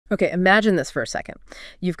Okay, imagine this for a second.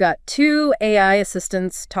 You've got two AI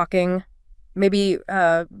assistants talking, maybe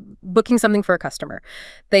booking something for a customer.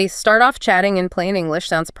 They start off chatting in plain English,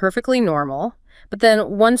 sounds perfectly normal, but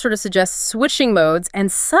then one sort of suggests switching modes,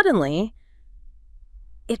 and suddenly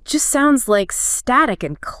it just sounds like static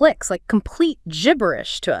and clicks, like complete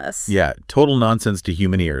gibberish to us. Yeah, total nonsense to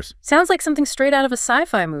human ears. Sounds like something straight out of a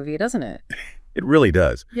sci-fi movie, doesn't it? It really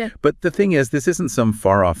does. Yeah. But the thing is, this isn't some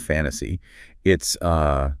far-off fantasy. It's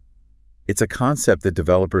a concept that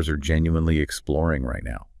developers are genuinely exploring right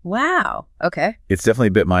now. Wow. Okay. It's definitely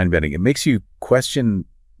a bit mind-bending. It makes you question,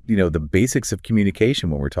 the basics of communication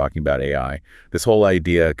when we're talking about AI. This whole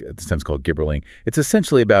idea, this time's called Gibberlink, it's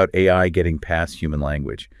essentially about AI getting past human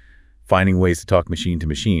language, finding ways to talk machine to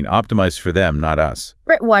machine, optimized for them, not us.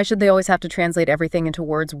 Right. Why should they always have to translate everything into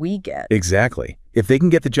words we get? Exactly. If they can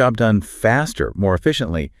get the job done faster, more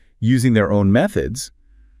efficiently, using their own methods,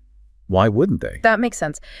 why wouldn't they? That makes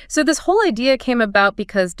sense. So this whole idea came about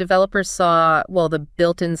because developers saw, well, the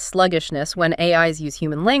built-in sluggishness when AIs use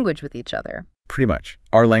human language with each other. Pretty much.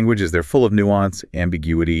 Our languages, they're full of nuance,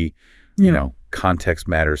 ambiguity, context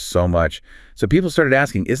matters so much. So people started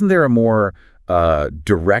asking, isn't there a more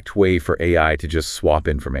direct way for AI to just swap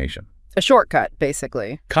information? A shortcut,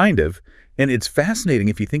 basically. Kind of. And it's fascinating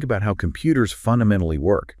if you think about how computers fundamentally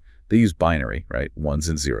work. They use binary, right? Ones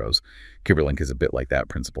and zeros. Gibberlink is a bit like that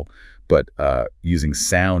principle, but using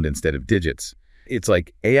sound instead of digits. It's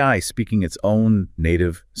like AI speaking its own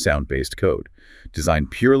native sound-based code,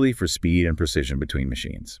 designed purely for speed and precision between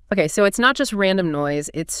machines. Okay, so it's not just random noise,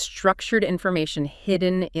 it's structured information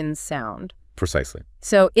hidden in sound. Precisely.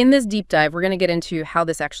 So in this deep dive, we're going to get into how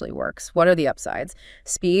this actually works. What are the upsides?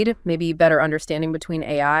 Speed, maybe better understanding between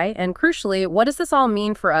AI, and crucially, what does this all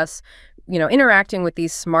mean for us, interacting with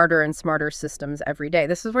these smarter and smarter systems every day?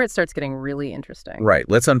 This is where it starts getting really interesting. Right.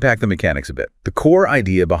 Let's unpack the mechanics a bit. The core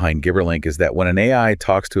idea behind Gibberlink is that when an AI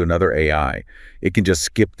talks to another AI, it can just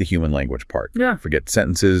skip the human language part. Yeah. Forget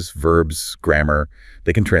sentences, verbs, grammar.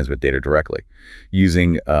 They can transmit data directly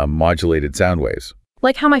using modulated sound waves.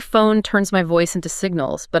 Like how my phone turns my voice into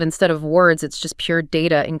signals, but instead of words, it's just pure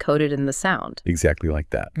data encoded in the sound. Exactly like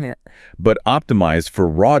that. Yeah. But optimized for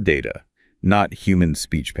raw data, not human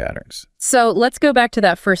speech patterns. So let's go back to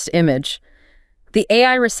that first image. The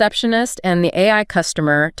AI receptionist and the AI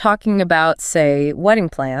customer talking about, say, wedding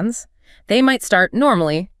plans. They might start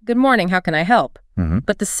normally, "Good morning, how can I help?"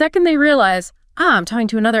 But the second they realize, I'm talking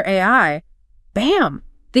to another AI, bam,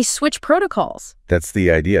 they switch protocols. That's the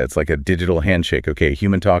idea. It's like a digital handshake. Okay,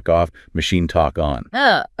 human talk off, machine talk on.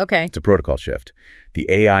 Okay. It's a protocol shift. The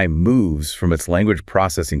AI moves from its language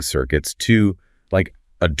processing circuits to like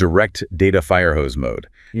a direct data fire hose mode.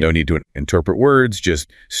 Yeah. No need to interpret words,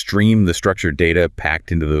 just stream the structured data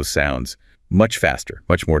packed into those sounds. Much faster,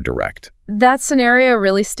 much more direct. That scenario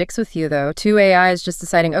really sticks with you, though. Two AIs just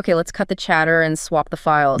deciding, okay, let's cut the chatter and swap the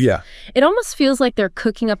files. Yeah. It almost feels like they're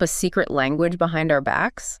cooking up a secret language behind our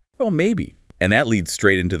backs. Well, maybe. And that leads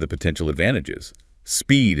straight into the potential advantages.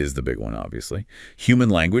 Speed is the big one, obviously. Human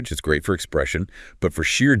language is great for expression, but for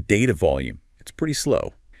sheer data volume, it's pretty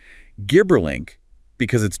slow. Gibberlink,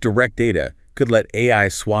 because it's direct data, could let AI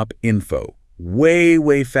swap info way,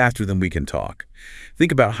 way faster than we can talk.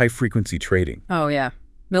 Think about high-frequency trading. Oh, yeah.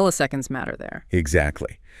 Milliseconds matter there.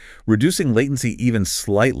 Exactly. Reducing latency even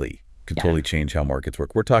slightly could totally change how markets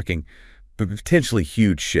work. We're talking potentially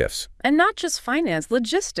huge shifts. And not just finance,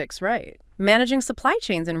 logistics, right? Managing supply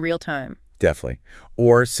chains in real time. Definitely.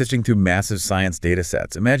 Or sifting through massive science data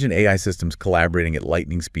sets. Imagine AI systems collaborating at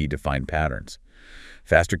lightning speed to find patterns.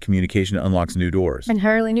 Faster communication unlocks new doors.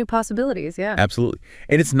 Entirely new possibilities, yeah. Absolutely.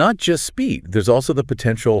 And it's not just speed. There's also the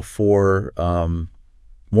potential for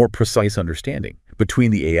more precise understanding between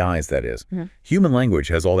the AIs, that is. Human language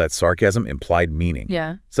has all that sarcasm, implied meaning.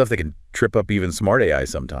 Yeah. Stuff that can trip up even smart AI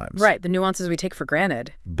sometimes. Right, the nuances we take for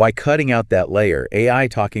granted. By cutting out that layer, AI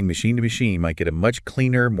talking machine to machine might get a much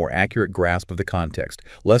cleaner, more accurate grasp of the context.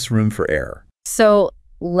 Less room for error. So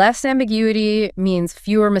less ambiguity means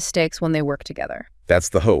fewer mistakes when they work together. That's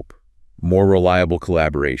the hope. More reliable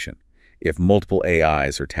collaboration if multiple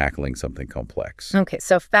AIs are tackling something complex. Okay,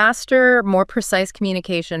 so faster, more precise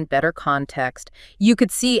communication, better context. You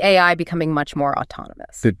could see AI becoming much more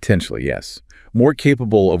autonomous. Potentially, yes. More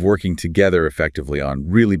capable of working together effectively on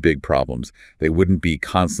really big problems. They wouldn't be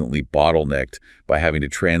constantly bottlenecked by having to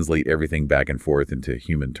translate everything back and forth into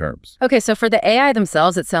human terms. Okay, so for the AI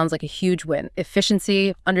themselves, it sounds like a huge win.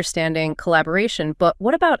 Efficiency, understanding, collaboration. But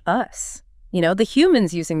what about us? The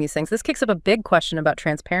humans using these things. This kicks up a big question about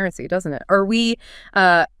transparency, doesn't it? Are we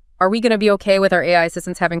going to be okay with our AI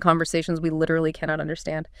assistants having conversations we literally cannot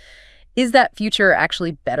understand? Is that future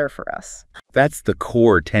actually better for us? That's the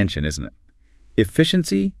core tension, isn't it?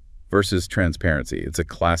 Efficiency versus transparency. It's a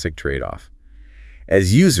classic trade-off.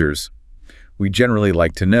 As users, we generally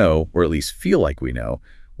like to know, or at least feel like we know,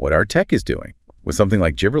 what our tech is doing. With something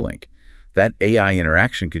like Gibberlink, that AI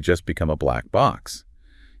interaction could just become a black box.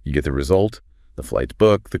 You get the result, the flight's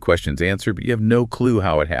booked, the question's answered, but you have no clue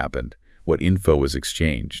how it happened, what info was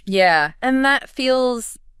exchanged. Yeah, and that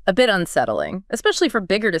feels a bit unsettling, especially for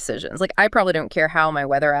bigger decisions. Like, I probably don't care how my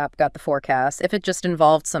weather app got the forecast if it just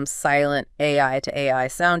involved some silent AI to AI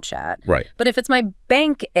sound chat. Right. But if it's my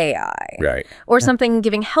bank AI Right. or something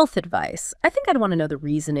giving health advice, I think I'd want to know the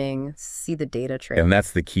reasoning, see the data trace. And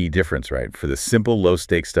that's the key difference, right? For the simple,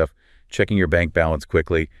 low-stakes stuff, checking your bank balance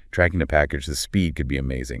quickly, tracking the package, the speed could be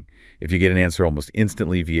amazing. If you get an answer almost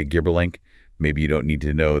instantly via Gibberlink, maybe you don't need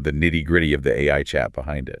to know the nitty-gritty of the AI chat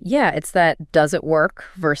behind it. Yeah, it's that does it work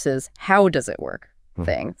versus how does it work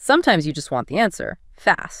thing. Sometimes you just want the answer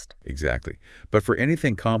fast. Exactly. But for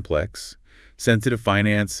anything complex, sensitive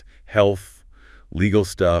finance, health, legal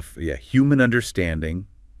stuff, human understanding,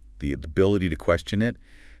 the ability to question it,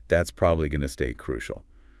 that's probably going to stay crucial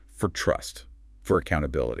for trust, for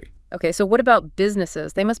accountability. Okay, so what about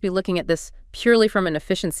businesses? They must be looking at this purely from an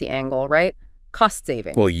efficiency angle, right? Cost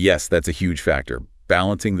saving. Well, yes, that's a huge factor.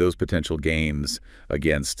 Balancing those potential gains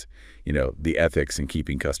against, the ethics and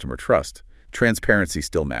keeping customer trust. Transparency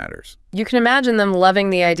still matters. You can imagine them loving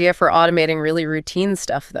the idea for automating really routine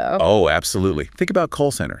stuff, though. Oh, absolutely. Think about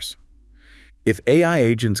call centers. If AI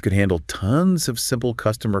agents could handle tons of simple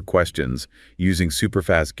customer questions using super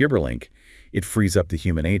fast Gibberlink, it frees up the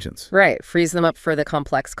human agents. Right. Frees them up for the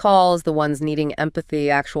complex calls, the ones needing empathy,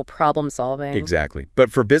 actual problem solving. Exactly.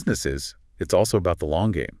 But for businesses, it's also about the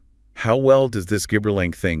long game. How well does this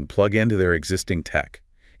Gibberlink thing plug into their existing tech?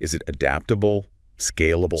 Is it adaptable,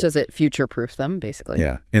 scalable? Does it future-proof them, basically?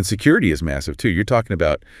 Yeah. And security is massive, too. You're talking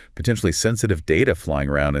about potentially sensitive data flying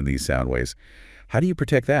around in these sound waves. How do you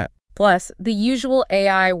protect that? Plus, the usual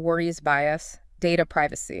AI worries bias, data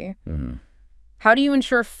privacy. How do you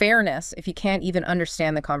ensure fairness if you can't even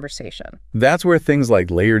understand the conversation? That's where things like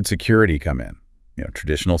layered security come in.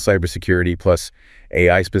 Traditional cybersecurity plus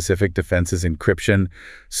AI-specific defenses, encryption,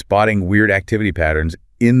 spotting weird activity patterns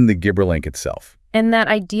in the Gibberlink itself. And that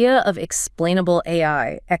idea of explainable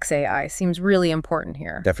AI, XAI, seems really important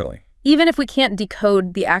here. Definitely. Even if we can't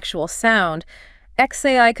decode the actual sound,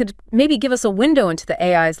 XAI could maybe give us a window into the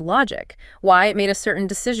AI's logic, why it made a certain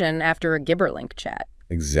decision after a Gibberlink chat.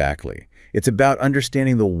 Exactly. It's about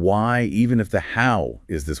understanding the why, even if the how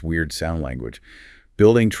is this weird sound language.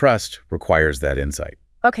 Building trust requires that insight.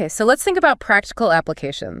 Okay, so let's think about practical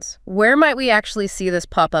applications. Where might we actually see this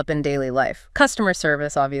pop up in daily life? Customer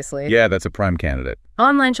service, obviously. Yeah, that's a prime candidate.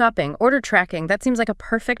 Online shopping, order tracking, that seems like a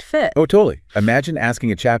perfect fit. Oh, totally. Imagine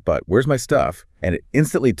asking a chatbot, "Where's my stuff?" And it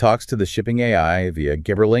instantly talks to the shipping AI via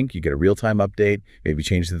Gibberlink. You get a real-time update, maybe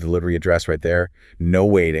change the delivery address right there. No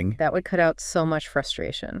waiting. That would cut out so much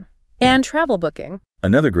frustration. And travel booking.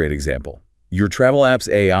 Another great example. Your travel app's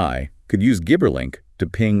AI could use Gibberlink to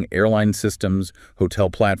ping airline systems, hotel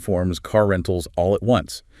platforms, car rentals all at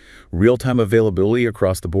once. Real-time availability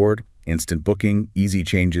across the board, instant booking, easy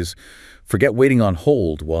changes. Forget waiting on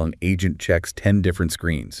hold while an agent checks 10 different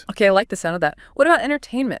screens. Okay, I like the sound of that. What about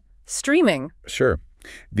entertainment? Streaming? Sure.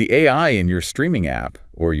 The AI in your streaming app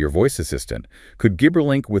or your voice assistant could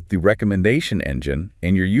Gibberlink with the recommendation engine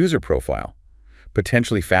and your user profile.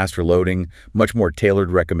 Potentially faster loading, much more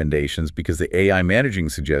tailored recommendations because the AI managing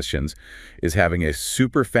suggestions is having a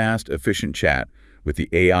super fast, efficient chat with the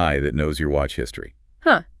AI that knows your watch history.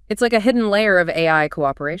 Huh. It's like a hidden layer of AI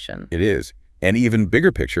cooperation. It is. And even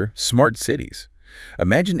bigger picture, smart cities.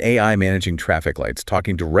 Imagine AI managing traffic lights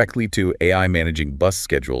talking directly to AI managing bus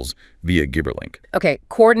schedules via Gibberlink. Okay,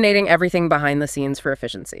 coordinating everything behind the scenes for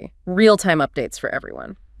efficiency. Real-time updates for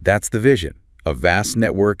everyone. That's the vision. A vast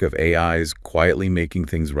network of AIs quietly making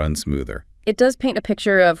things run smoother. It does paint a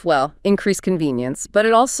picture of, well, increased convenience, but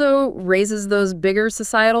it also raises those bigger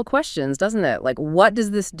societal questions, doesn't it? Like, what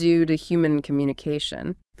does this do to human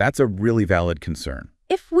communication? That's a really valid concern.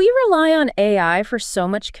 If we rely on AI for so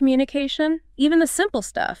much communication, even the simple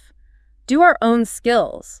stuff, do our own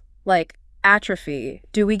skills, like atrophy?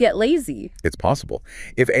 Do we get lazy? It's possible.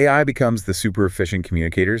 If AI becomes the super efficient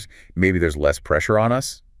communicators, maybe there's less pressure on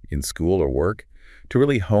us in school or work to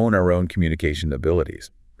really hone our own communication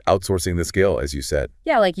abilities. Outsourcing the skill, as you said.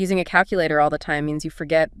 Yeah, like using a calculator all the time means you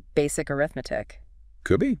forget basic arithmetic.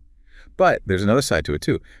 Could be. But there's another side to it,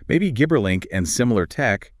 too. Maybe Gibberlink and similar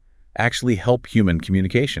tech actually help human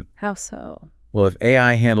communication. How so? Well, if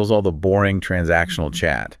AI handles all the boring transactional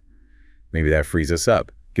chat, maybe that frees us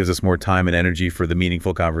up Gives us more time and energy for the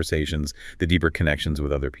meaningful conversations, the deeper connections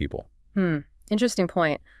with other people. Interesting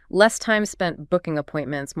point. Less time spent booking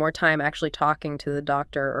appointments, more time actually talking to the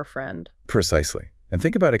doctor or friend. Precisely. And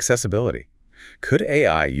think about accessibility. Could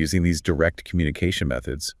AI, using these direct communication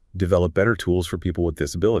methods, develop better tools for people with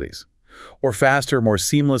disabilities? Or faster, more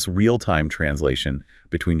seamless real-time translation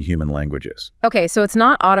between human languages? Okay, so it's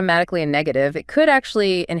not automatically a negative. It could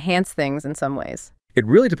actually enhance things in some ways. It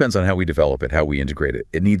really depends on how we develop it, how we integrate it.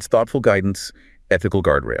 It needs thoughtful guidance, ethical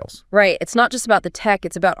guardrails. Right. It's not just about the tech,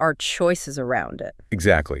 it's about our choices around it.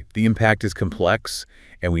 Exactly. The impact is complex,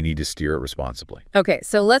 and we need to steer it responsibly. Okay,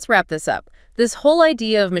 so let's wrap this up. This whole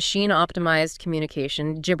idea of machine-optimized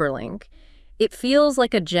communication, Gibberlink, it feels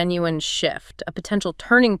like a genuine shift, a potential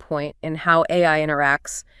turning point in how AI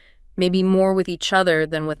interacts, maybe more with each other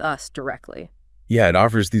than with us directly. Yeah, it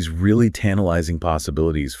offers these really tantalizing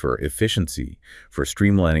possibilities for efficiency, for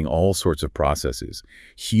streamlining all sorts of processes,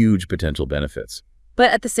 huge potential benefits.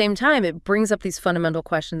 But at the same time, it brings up these fundamental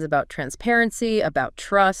questions about transparency, about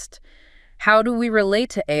trust. How do we relate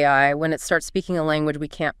to AI when it starts speaking a language we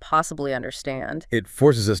can't possibly understand? It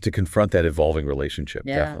forces us to confront that evolving relationship,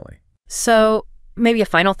 definitely. So maybe a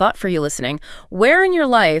final thought for you listening. Where in your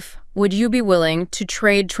life would you be willing to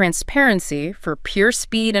trade transparency for pure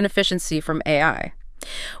speed and efficiency from AI?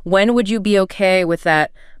 When would you be okay with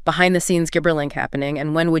that behind-the-scenes Gibberlink happening,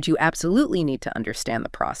 and when would you absolutely need to understand the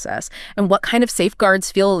process? And what kind of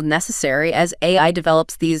safeguards feel necessary as AI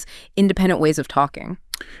develops these independent ways of talking?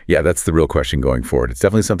 Yeah, that's the real question going forward. It's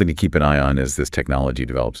definitely something to keep an eye on as this technology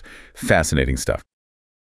develops. Fascinating stuff.